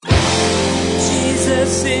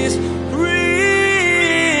Jesus is real.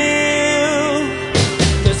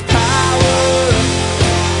 There's power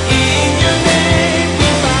in your name. We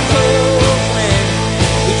find hope when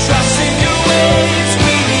we trust in your ways.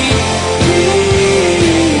 We need you.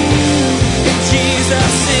 And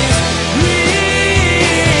Jesus is real.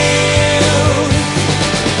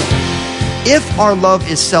 If our love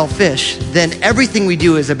is selfish, then everything we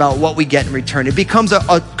do is about what we get in return. It becomes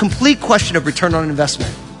a complete question of return on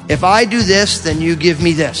investment. If I do this, then you give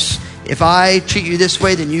me this. If I treat you this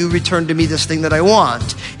way, then you return to me this thing that I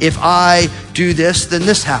want. If I do this, then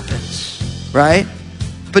this happens, right?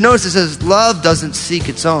 But notice it says love doesn't seek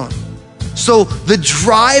its own. So the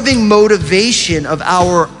driving motivation of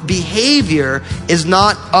our behavior is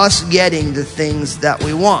not us getting the things that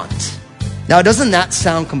we want. Now, doesn't that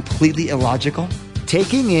sound completely illogical?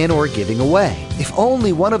 Taking in or giving away. If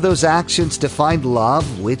only one of those actions defined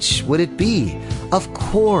love, which would it be? Of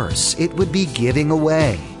course, it would be giving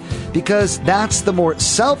away, because that's the more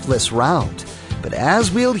selfless route. But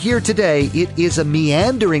as we'll hear today, it is a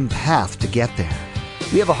meandering path to get there.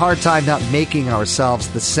 We have a hard time not making ourselves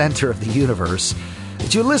the center of the universe.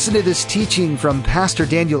 As you listen to this teaching from Pastor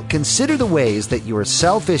Daniel, consider the ways that your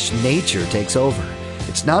selfish nature takes over.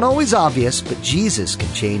 It's not always obvious, but Jesus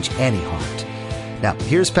can change any heart. Now,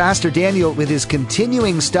 here's Pastor Daniel with his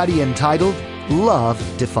continuing study entitled Love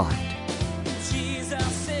Defined.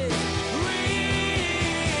 Jesus is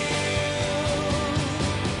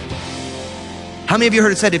How many of you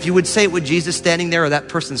heard it said, if you would say it with Jesus standing there or that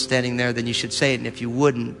person standing there, then you should say it. And if you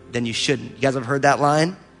wouldn't, then you shouldn't. You guys have heard that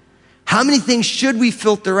line? How many things should we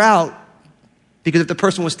filter out? Because if the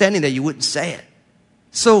person was standing there, you wouldn't say it.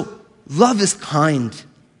 So love is kind.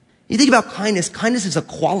 You think about kindness. Kindness is a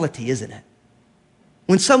quality, isn't it?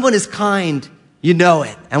 When someone is kind, you know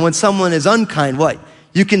it. And when someone is unkind, what?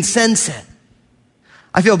 You can sense it.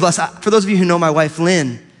 I feel blessed. For those of you who know my wife,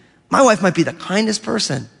 Lynn, my wife might be the kindest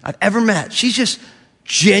person I've ever met. She's just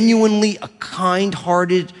genuinely a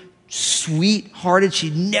kind-hearted, sweet-hearted. She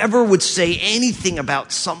never would say anything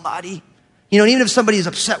about somebody. You know, and even if somebody is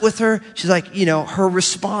upset with her, she's like, you know, her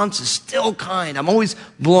response is still kind.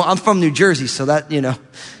 I'm from New Jersey, so that, you know,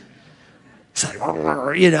 it's like,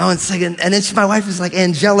 you know, it's like, and then my wife is like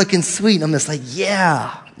angelic and sweet. And I'm just like,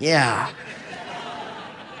 yeah.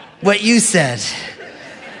 What you said.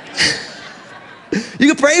 You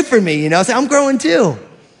can pray for me, you know, say, I'm growing too.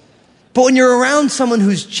 But when you're around someone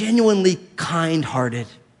who's genuinely kind-hearted,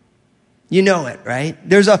 you know it, right?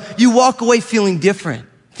 You walk away feeling different,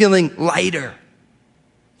 feeling lighter,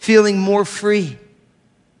 feeling more free.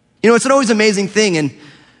 You know, it's an always amazing thing. And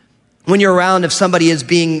when you're around, if somebody is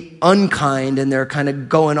being unkind and they're kind of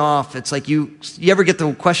going off, it's like you ever get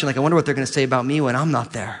the question, like, I wonder what they're going to say about me when I'm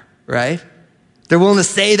not there, right? They're willing to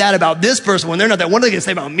say that about this person when they're not there. What are they going to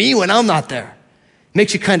say about me when I'm not there?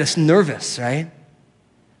 Makes you kind of nervous, right?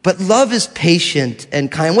 But love is patient and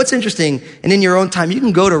kind. What's interesting, and in your own time, you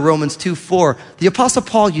can go to Romans 2:4. The Apostle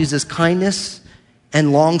Paul uses kindness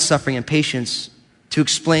and long-suffering and patience to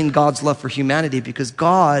explain God's love for humanity, because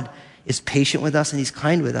God is patient with us and he's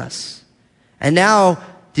kind with us. And now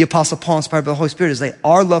the Apostle Paul, inspired by the Holy Spirit, is like,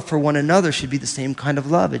 our love for one another should be the same kind of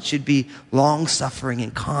love. It should be long-suffering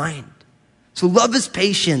and kind. So love is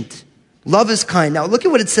patient. Love is kind. Now look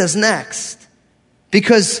at what it says next.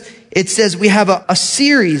 Because it says we have a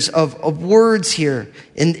series of words here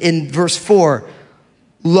in verse 4.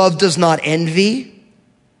 Love does not envy.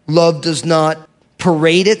 Love does not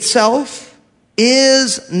parade itself.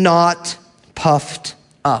 Is not puffed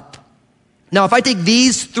up. Now, if I take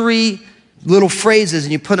these three little phrases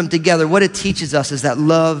and you put them together, what it teaches us is that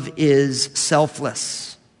love is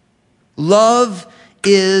selfless. Love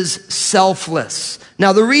is selfless.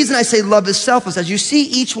 Now, the reason I say love is selfless, as you see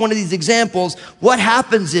each one of these examples, what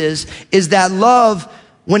happens is that love,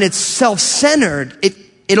 when it's self-centered,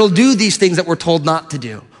 it'll do these things that we're told not to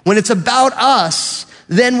do. When it's about us,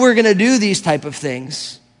 then we're going to do these type of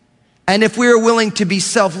things. And if we're willing to be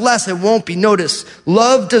selfless, it won't be. Notice,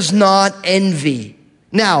 love does not envy.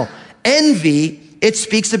 Now, envy, it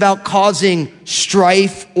speaks about causing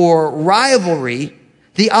strife or rivalry.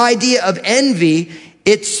 The idea of envy,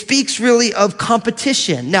 it speaks really of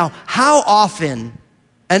competition. Now, how often,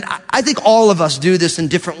 and I think all of us do this in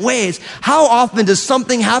different ways, how often does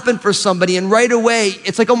something happen for somebody and right away,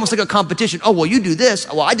 it's like almost like a competition. Oh, well, you do this.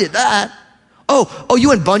 Well, I did that. Oh, you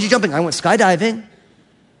went bungee jumping. I went skydiving.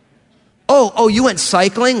 Oh, you went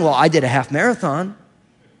cycling. Well, I did a half marathon.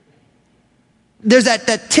 There's that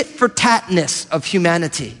tit for tatness of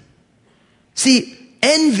humanity. See,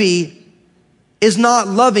 envy is not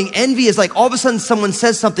loving. Envy is like all of a sudden someone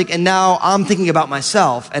says something and now I'm thinking about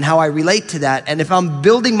myself and how I relate to that. And if I'm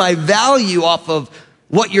building my value off of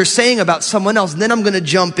what you're saying about someone else. And then I'm going to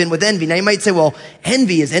jump in with envy. Now you might say, well,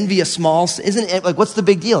 is envy a small, isn't it, like, what's the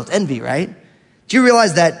big deal? It's envy, right? Do you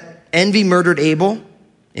realize that envy murdered Abel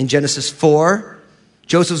in Genesis 4?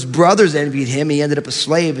 Joseph's brothers envied him. He ended up a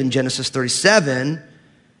slave in Genesis 37.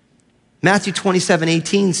 Matthew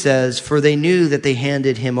 27:18 says, for they knew that they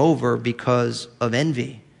handed him over because of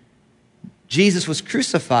envy. Jesus was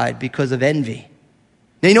crucified because of envy.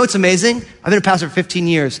 Now, you know what's amazing? I've been a pastor for 15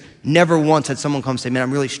 years. Never once had someone come say, man,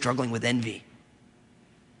 I'm really struggling with envy.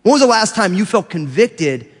 When was the last time you felt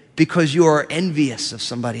convicted because you are envious of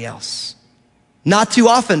somebody else? Not too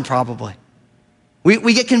often, probably.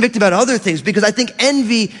 We get convicted about other things because I think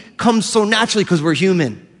envy comes so naturally because we're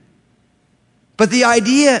human. But the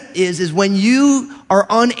idea is when you are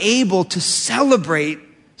unable to celebrate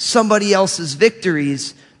somebody else's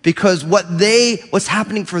victories because what's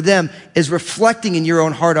happening for them is reflecting in your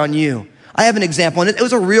own heart on you. I have an example, and it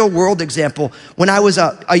was a real world example. When I was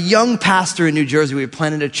a young pastor in New Jersey, we were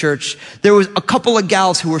planting a church. There was a couple of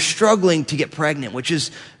gals who were struggling to get pregnant, which is,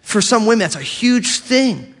 for some women, that's a huge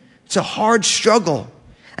thing. It's a hard struggle.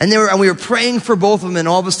 And we were praying for both of them, and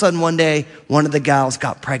all of a sudden one day, one of the gals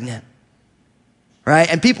got pregnant. Right?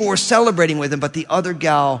 And people were celebrating with them, but the other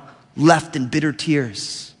gal left in bitter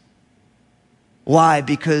tears. Why?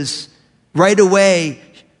 Because right away,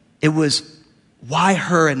 it was, why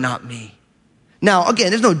her and not me? Now, again,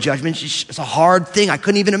 there's no judgment. It's a hard thing. I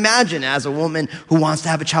couldn't even imagine as a woman who wants to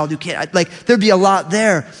have a child who can't. There'd be a lot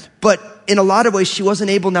there. But in a lot of ways, she wasn't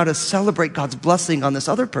able now to celebrate God's blessing on this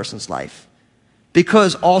other person's life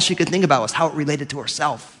because all she could think about was how it related to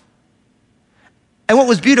herself. And what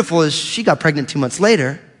was beautiful is she got pregnant 2 months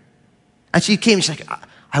later, and she came, she's like,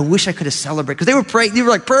 I wish I could have celebrated. Because they were praying, they were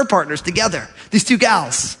like prayer partners together, these two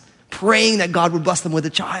gals, praying that God would bless them with a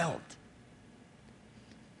child.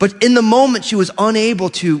 But in the moment, she was unable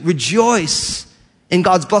to rejoice in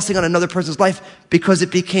God's blessing on another person's life because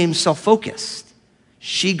it became self-focused.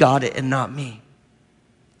 She got it and not me.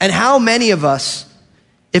 And how many of us,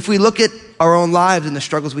 if we look at our own lives and the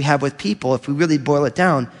struggles we have with people, if we really boil it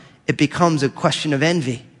down, it becomes a question of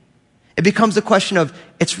envy. It becomes a question of,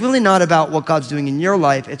 it's really not about what God's doing in your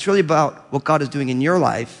life. It's really about what God is doing in your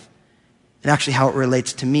life and actually how it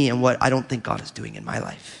relates to me and what I don't think God is doing in my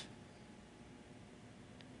life.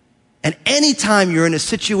 And anytime you're in a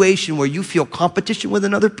situation where you feel competition with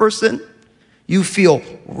another person, you feel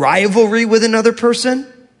rivalry with another person,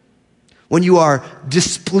 when you are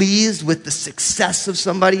displeased with the success of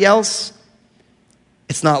somebody else,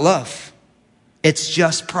 it's not love. It's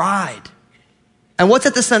just pride. And what's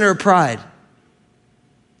at the center of pride?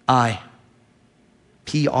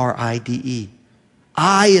 P-R-I-D-E.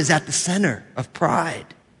 I is at the center of pride.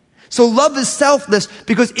 So love is selfless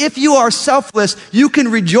because if you are selfless, you can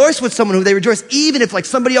rejoice with someone who they rejoice. Even if like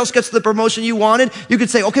somebody else gets the promotion you wanted, you could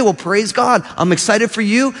say, okay, well, praise God. I'm excited for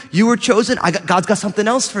you. You were chosen. God's got something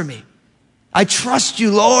else for me. I trust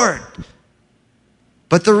you, Lord.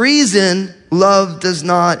 But the reason love does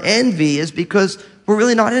not envy is because we're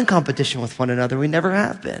really not in competition with one another. We never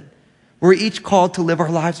have been. We're each called to live our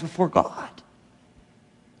lives before God.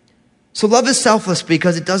 So love is selfless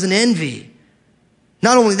because it doesn't envy.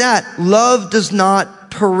 Not only that, love does not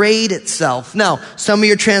parade itself. Now, some of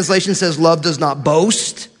your translation says love does not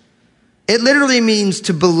boast. It literally means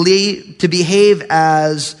to behave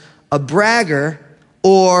as a bragger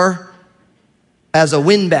or as a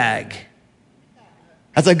windbag.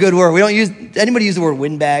 That's a good word. Anybody use the word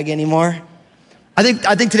windbag anymore? I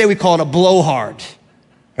think today we call it a blowhard,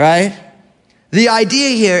 right? The idea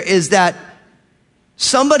here is that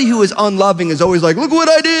somebody who is unloving is always like, look what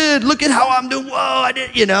I did. Look at how I'm doing. Whoa, I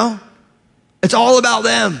did, It's all about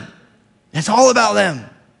them. It's all about them.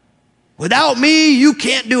 Without me, you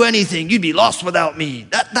can't do anything. You'd be lost without me.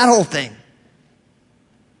 That whole thing.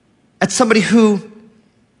 That's somebody who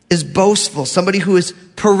is boastful, somebody who is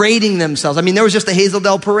parading themselves. I mean, there was just the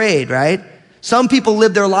Hazeldale parade, right? Some people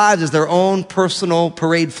live their lives as their own personal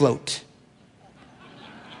parade float.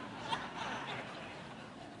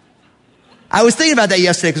 I was thinking about that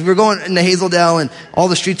yesterday because we were going into Hazeldale and all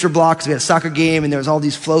the streets were blocked because we had a soccer game and there was all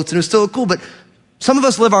these floats and it was still cool. But some of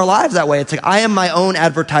us live our lives that way. It's like, I am my own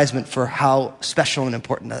advertisement for how special and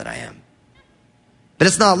important that I am. But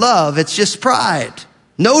it's not love. It's just pride.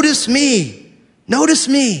 Notice me. Notice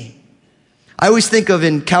me. I always think of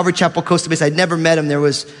in Calvary Chapel, Costa Mesa, I'd never met him.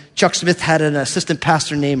 Chuck Smith had an assistant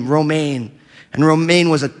pastor named Romaine. And Romaine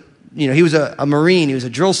was he was a Marine. He was a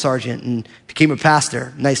drill sergeant and became a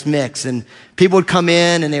pastor. Nice mix. And people would come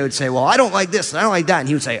in and they would say, well, I don't like this and I don't like that. And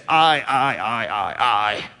he would say,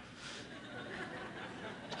 I.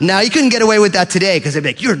 Now, you couldn't get away with that today because they'd be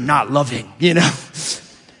like, you're not loving,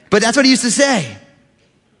 But that's what he used to say.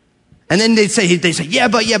 And then they say, yeah,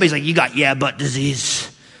 but. He's like, you got yeah, but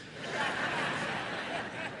disease.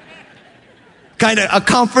 Kind of a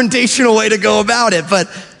confrontational way to go about it. But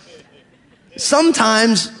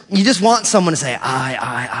sometimes you just want someone to say,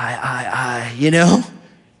 I, you know?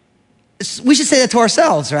 We should say that to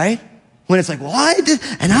ourselves, right? When it's like, well, I did,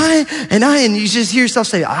 and you just hear yourself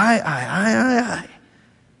say, I.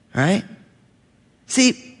 Right?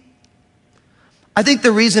 See, I think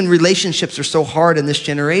the reason relationships are so hard in this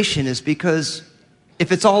generation is because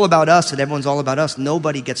if it's all about us and everyone's all about us,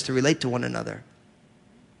 nobody gets to relate to one another.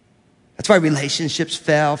 That's why relationships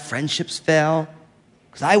fail, friendships fail.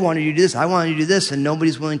 Because I wanted you to do this, I wanted you to do this, and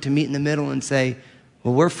nobody's willing to meet in the middle and say,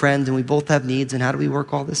 well, we're friends and we both have needs, and how do we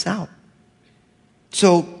work all this out?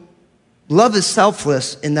 So, love is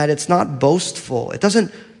selfless in that it's not boastful. It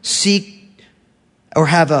doesn't seek or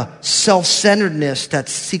have a self-centeredness that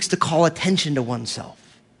seeks to call attention to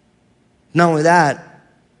oneself. Not only that,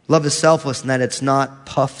 love is selfless in that it's not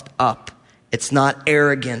puffed up. It's not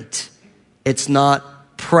arrogant. It's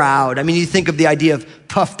not proud. I mean, you think of the idea of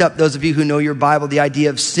puffed up, those of you who know your Bible, the idea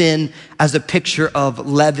of sin as a picture of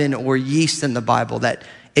leaven or yeast in the Bible, that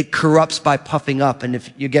it corrupts by puffing up. And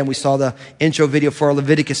again, we saw the intro video for our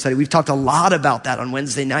Leviticus study. We've talked a lot about that on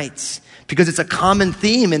Wednesday nights because it's a common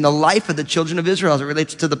theme in the life of the children of Israel as it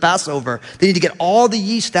relates to the Passover. They need to get all the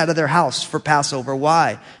yeast out of their house for Passover.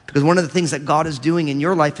 Why? Because one of the things that God is doing in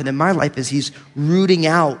your life and in my life is he's rooting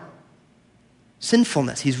out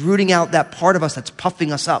sinfulness. He's rooting out that part of us that's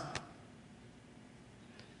puffing us up.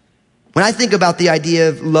 When I think about the idea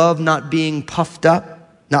of love not being puffed up,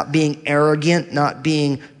 not being arrogant, not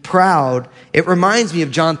being proud, it reminds me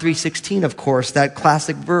of John 3:16, of course, that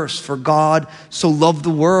classic verse, for God so loved the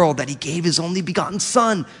world that he gave his only begotten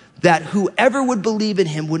son, that whoever would believe in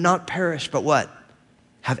him would not perish, but what?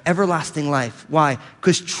 Have everlasting life. Why?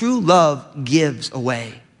 Because true love gives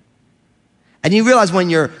away. And you realize when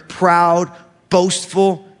you're proud,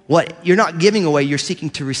 boastful, what? You're not giving away, you're seeking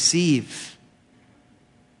to receive.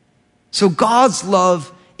 So God's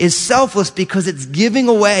love is selfless because it's giving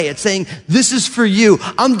away. It's saying, this is for you.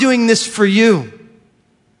 I'm doing this for you.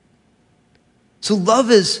 So love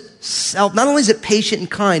is not only is it patient and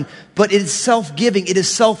kind, but it is self-giving. It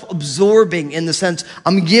is self-absorbing in the sense,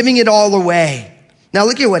 I'm giving it all away. Now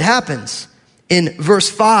look at what happens in verse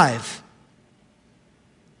 5.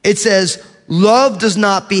 It says, love does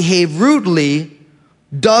not behave rudely,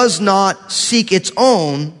 does not seek its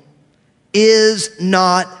own, is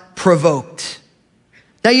not provoked.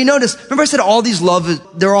 Now you notice, remember I said all these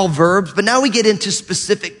they're all verbs, but now we get into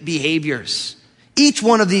specific behaviors. Each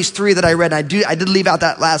one of these three that I read, I did leave out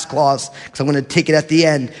that last clause because I'm going to take it at the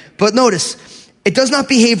end. But notice, it does not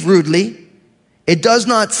behave rudely, it does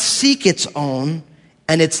not seek its own,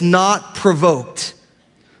 and it's not provoked.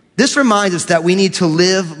 This reminds us that we need to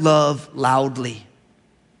live love loudly.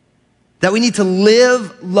 That we need to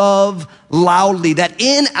live love loudly. That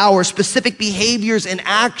in our specific behaviors and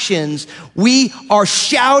actions, we are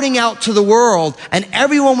shouting out to the world and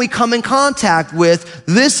everyone we come in contact with,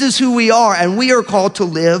 this is who we are, and we are called to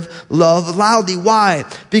live love loudly. Why?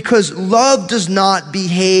 Because love does not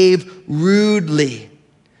behave rudely.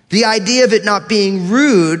 The idea of it not being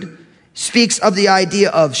rude speaks of the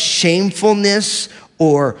idea of shamefulness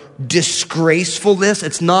or disgracefulness.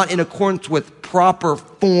 It's not in accordance with proper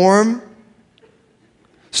form.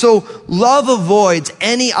 So love avoids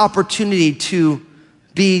any opportunity to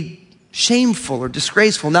be shameful or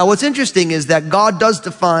disgraceful. Now what's interesting is that God does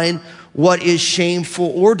define what is shameful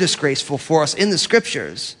or disgraceful for us in the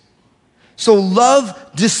scriptures. So love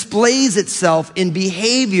displays itself in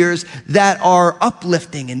behaviors that are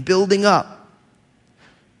uplifting and building up.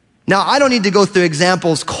 Now I don't need to go through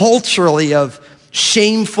examples culturally of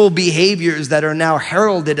shameful behaviors that are now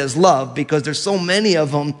heralded as love because there's so many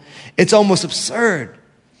of them, it's almost absurd.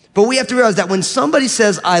 But we have to realize that when somebody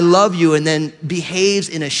says, I love you, and then behaves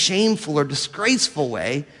in a shameful or disgraceful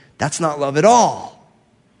way, that's not love at all.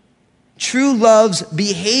 True love's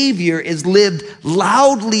behavior is lived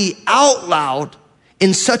loudly out loud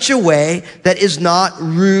in such a way that is not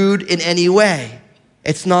rude in any way.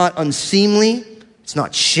 It's not unseemly. It's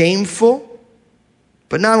not shameful.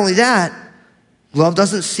 But not only that, love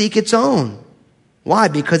doesn't seek its own. Why?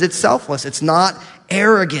 Because it's selfless. It's not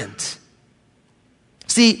arrogant.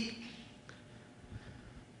 See,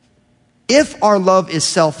 if our love is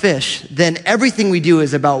selfish, then everything we do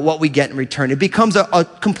is about what we get in return. It becomes a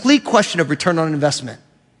complete question of return on investment.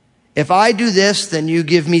 If I do this, then you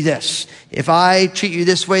give me this. If I treat you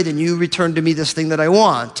this way, then you return to me this thing that I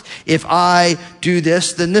want. If I do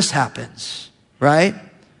this, then this happens, right?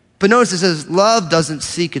 But notice it says love doesn't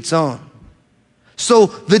seek its own. So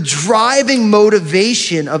the driving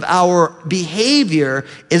motivation of our behavior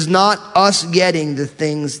is not us getting the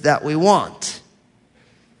things that we want.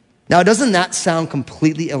 Now, doesn't that sound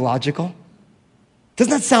completely illogical?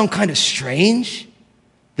 Doesn't that sound kind of strange?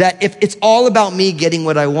 That if it's all about me getting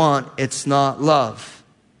what I want, it's not love.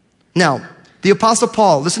 Now, the Apostle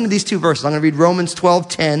Paul, listen to these two verses. I'm going to read Romans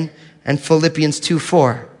 12:10 and Philippians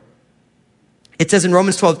 2:4. It says in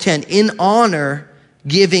Romans 12:10, in honor,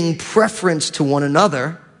 giving preference to one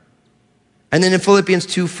another. And then in Philippians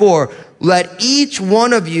 2:4, let each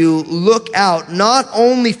one of you look out not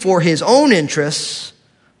only for his own interests,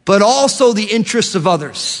 but also the interests of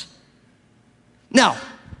others. Now,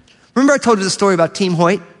 remember I told you the story about Team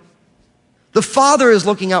Hoyt? The father is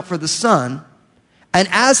looking out for the son, and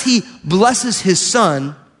as he blesses his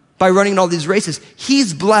son by running in all these races,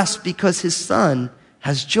 he's blessed because his son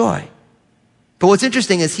has joy. But what's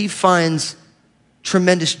interesting is he finds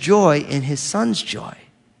tremendous joy in his son's joy.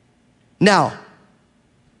 Now,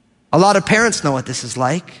 a lot of parents know what this is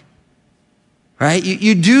like, right?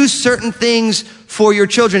 You do certain things for your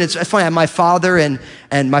children. It's funny, my father and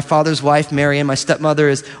my father's wife, Mary, and my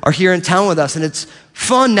stepmother are here in town with us. And it's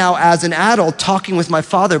fun now as an adult talking with my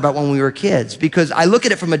father about when we were kids, because I look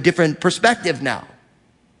at it from a different perspective now.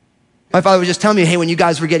 My father was just telling me, hey, when you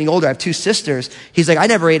guys were getting older, I have two sisters. He's like, I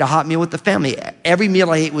never ate a hot meal with the family. Every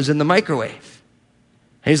meal I ate was in the microwave.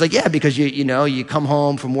 And he's like, yeah, because you come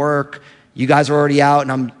home from work, you guys are already out,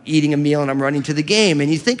 and I'm eating a meal and I'm running to the game.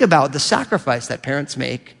 And you think about the sacrifice that parents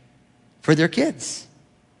make for their kids.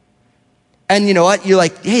 And you know what? You're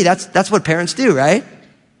like, hey, that's what parents do, right?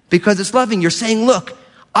 Because it's loving. You're saying, look,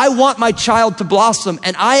 I want my child to blossom,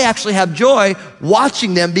 and I actually have joy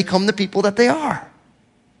watching them become the people that they are.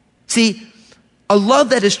 See, a love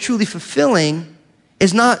that is truly fulfilling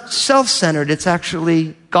is not self-centered. It's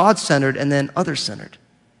actually God-centered and then other-centered.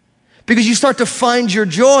 Because you start to find your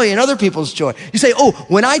joy in other people's joy. You say, oh,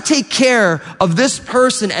 when I take care of this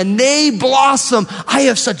person and they blossom, I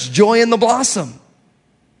have such joy in the blossom.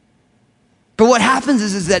 But what happens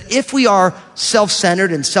is that if we are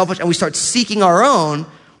self-centered and selfish and we start seeking our own,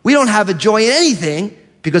 we don't have a joy in anything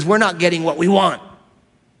because we're not getting what we want.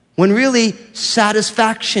 When really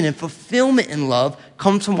satisfaction and fulfillment in love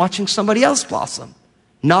comes from watching somebody else blossom,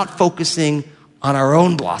 not focusing on our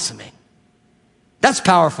own blossoming. That's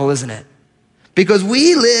powerful, isn't it? Because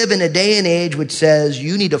we live in a day and age which says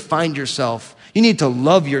you need to find yourself. You need to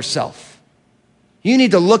love yourself. You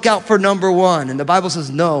need to look out for number one. And the Bible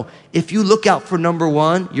says, no, if you look out for number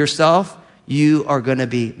one, yourself, you are going to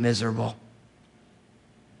be miserable.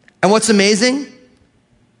 And what's amazing,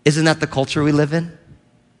 isn't that the culture we live in?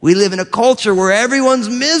 We live in a culture where everyone's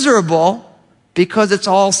miserable because it's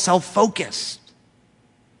all self-focused.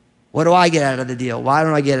 What do I get out of the deal? Why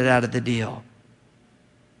don't I get it out of the deal?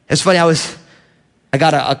 It's funny, I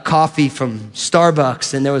got a coffee from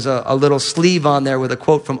Starbucks, and there was a little sleeve on there with a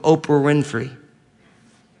quote from Oprah Winfrey.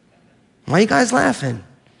 Why are you guys laughing?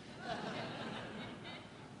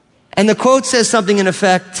 And the quote says something in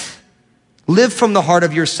effect, live from the heart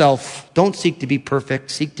of yourself. Don't seek to be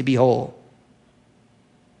perfect, seek to be whole.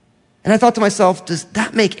 And I thought to myself, does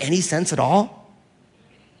that make any sense at all?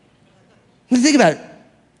 Think about it.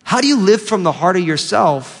 How do you live from the heart of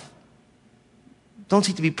yourself? Don't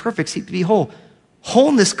seek to be perfect, seek to be whole.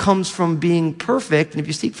 Wholeness comes from being perfect. And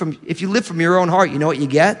if you live from your own heart, you know what you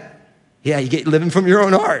get? Yeah, you get living from your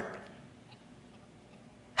own heart.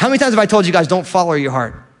 How many times have I told you guys, don't follow your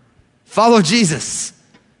heart? Follow Jesus.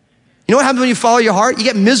 You know what happens when you follow your heart? You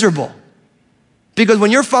get miserable. Because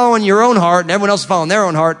when you're following your own heart and everyone else is following their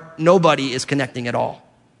own heart, nobody is connecting at all.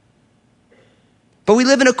 But we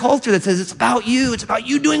live in a culture that says it's about you. It's about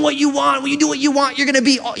you doing what you want. When you do what you want, you're going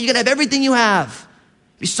to have everything you have.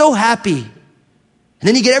 Be so happy. And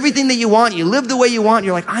then you get everything that you want. You live the way you want. And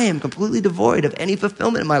you're like, I am completely devoid of any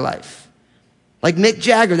fulfillment in my life. Like Mick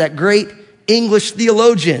Jagger, that great English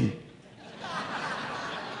theologian.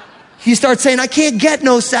 He starts saying, I can't get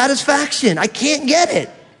no satisfaction. I can't get it.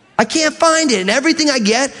 I can't find it. And everything I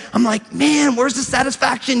get, I'm like, man, where's the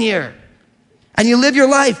satisfaction here? And you live your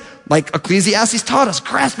life like Ecclesiastes taught us,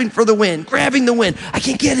 grasping for the wind, grabbing the wind. I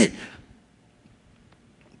can't get it.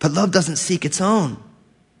 But love doesn't seek its own.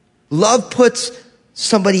 Love puts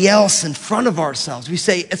somebody else in front of ourselves. We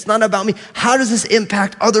say, it's not about me. How does this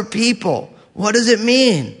impact other people? What does it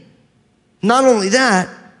mean? Not only that,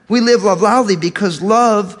 we live love loudly because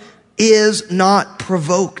love is not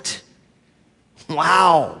provoked.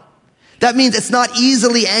 Wow. That means it's not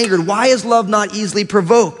easily angered. Why is love not easily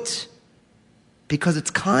provoked? Because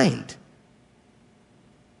it's kind.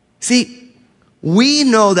 See, we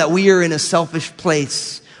know that we are in a selfish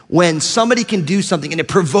place when somebody can do something and it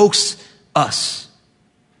provokes us.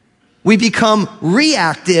 We become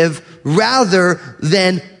reactive rather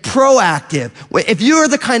than proactive. If you're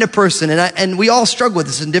the kind of person, and we all struggle with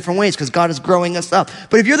this in different ways because God is growing us up,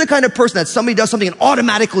 but if you're the kind of person that somebody does something and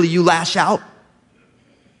automatically you lash out,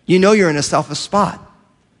 you know you're in a selfish spot.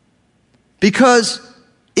 Because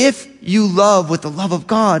if you love with the love of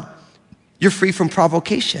God, you're free from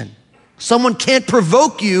provocation. Someone can't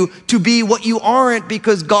provoke you to be what you aren't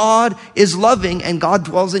because God is loving and God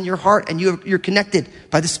dwells in your heart and you're connected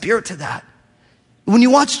by the Spirit to that. When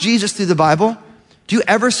you watch Jesus through the Bible, do you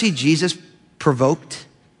ever see Jesus provoked?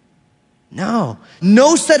 No.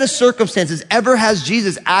 No set of circumstances ever has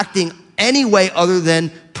Jesus acting any way other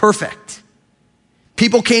than perfect.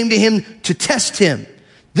 People came to him to test him,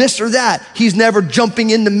 this or that. He's never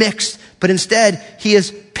jumping in the mix, but instead he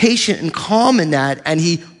is patient and calm in that, and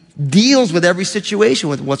he deals with every situation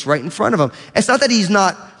with what's right in front of him. It's not that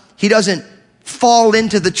he doesn't fall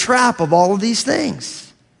into the trap of all of these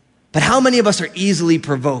things. But how many of us are easily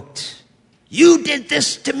provoked? You did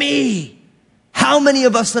this to me. How many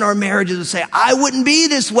of us in our marriages would say, I wouldn't be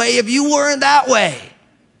this way if you weren't that way?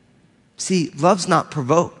 See, love's not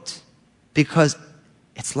provoked because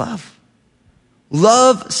it's love.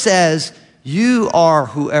 Love says, you are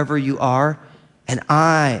whoever you are, and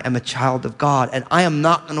I am a child of God, and I am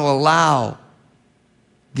not going to allow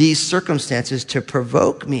these circumstances to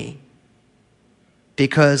provoke me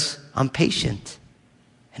because I'm patient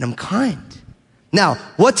and I'm kind. Now,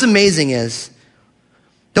 what's amazing is,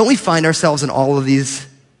 don't we find ourselves in all of these,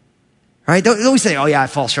 right? Don't we say, oh yeah, I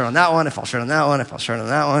fall short on that one, I fall short on that one, I fall short on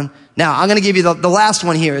that one. Now, I'm going to give you the last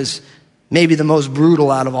one here is maybe the most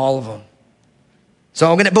brutal out of all of them.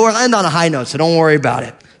 But we'll end on a high note, so don't worry about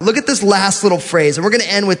it. Look at this last little phrase, and we're going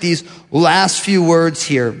to end with these last few words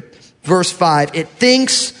here. Verse 5, it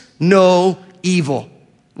thinks no evil.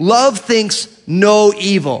 Love thinks no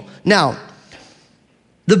evil. Now,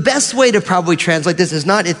 the best way to probably translate this is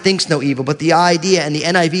not it thinks no evil, but the idea, and the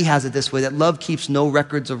NIV has it this way, that love keeps no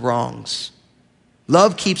records of wrongs.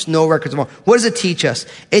 Love keeps no records of wrongs. What does it teach us?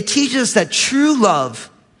 It teaches us that true love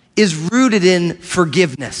is rooted in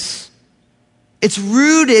forgiveness. It's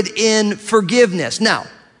rooted in forgiveness. Now,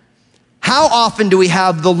 how often do we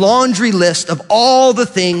have the laundry list of all the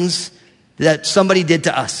things that somebody did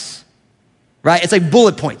to us? Right? It's like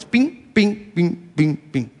bullet points. Bing, bing, bing, bing,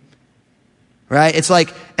 bing. Right? It's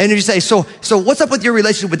like, and you say, so what's up with your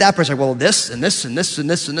relationship with that person? Like, well, this and this and this and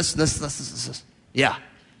this and this and this. Yeah.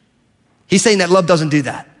 He's saying that love doesn't do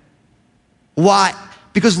that. Why?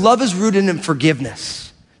 Because love is rooted in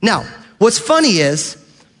forgiveness. Now, what's funny is,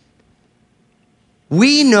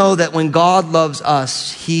 we know that when God loves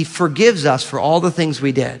us, he forgives us for all the things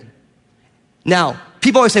we did. Now,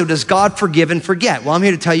 people always say, well, does God forgive and forget? Well, I'm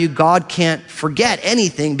here to tell you, God can't forget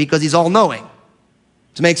anything because he's all-knowing.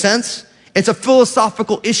 Does it make sense? It's a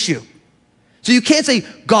philosophical issue. So you can't say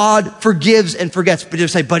God forgives and forgets, but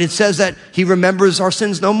just say, but it says that he remembers our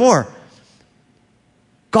sins no more.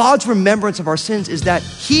 God's remembrance of our sins is that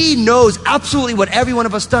he knows absolutely what every one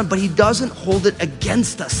of us done, but he doesn't hold it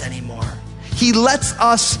against us anymore. He lets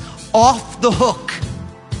us off the hook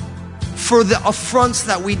for the affronts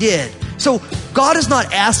that we did. So God is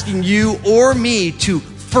not asking you or me to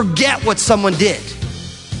forget what someone did.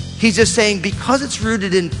 He's just saying, because it's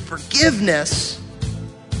rooted in forgiveness,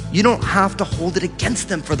 you don't have to hold it against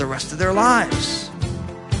them for the rest of their lives.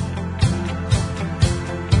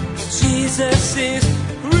 Jesus is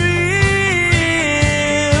real.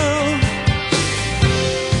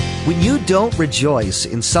 When you don't rejoice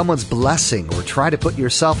in someone's blessing or try to put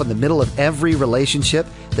yourself in the middle of every relationship,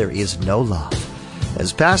 there is no love.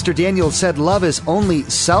 As Pastor Daniel said, love is only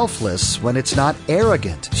selfless when it's not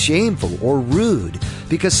arrogant, shameful, or rude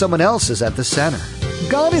because someone else is at the center.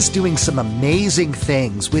 God is doing some amazing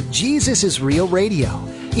things with Jesus is Real Radio.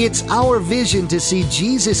 It's our vision to see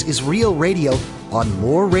Jesus is Real Radio on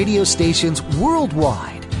more radio stations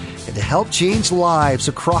worldwide and to help change lives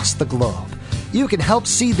across the globe. You can help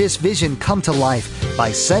see this vision come to life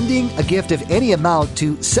by sending a gift of any amount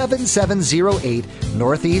to 7708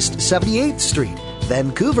 Northeast 78th Street,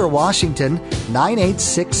 Vancouver, Washington,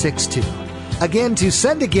 98662. Again, to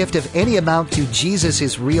send a gift of any amount to Jesus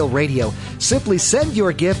is Real Radio, simply send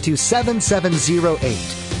your gift to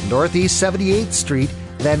 7708 Northeast 78th Street,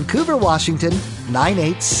 Vancouver, Washington,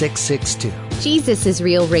 98662. Jesus is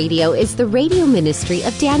Real Radio is the radio ministry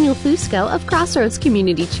of Daniel Fusco of Crossroads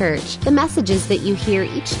Community Church. The messages that you hear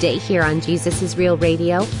each day here on Jesus is Real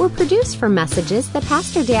Radio were produced from messages that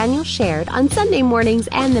Pastor Daniel shared on Sunday mornings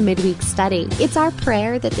and the midweek study. It's our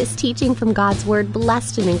prayer that this teaching from God's Word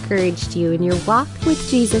blessed and encouraged you in your walk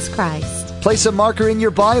with Jesus Christ. Place a marker in your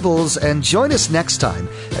Bibles and join us next time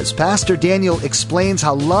as Pastor Daniel explains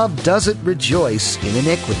how love doesn't rejoice in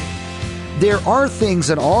iniquity. There are things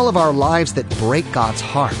in all of our lives that break God's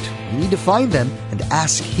heart. We need to find them and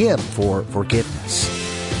ask Him for forgiveness.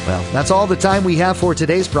 Well, that's all the time we have for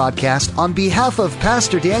today's broadcast. On behalf of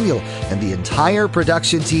Pastor Daniel and the entire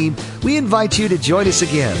production team, we invite you to join us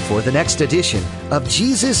again for the next edition of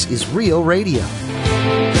Jesus is Real Radio.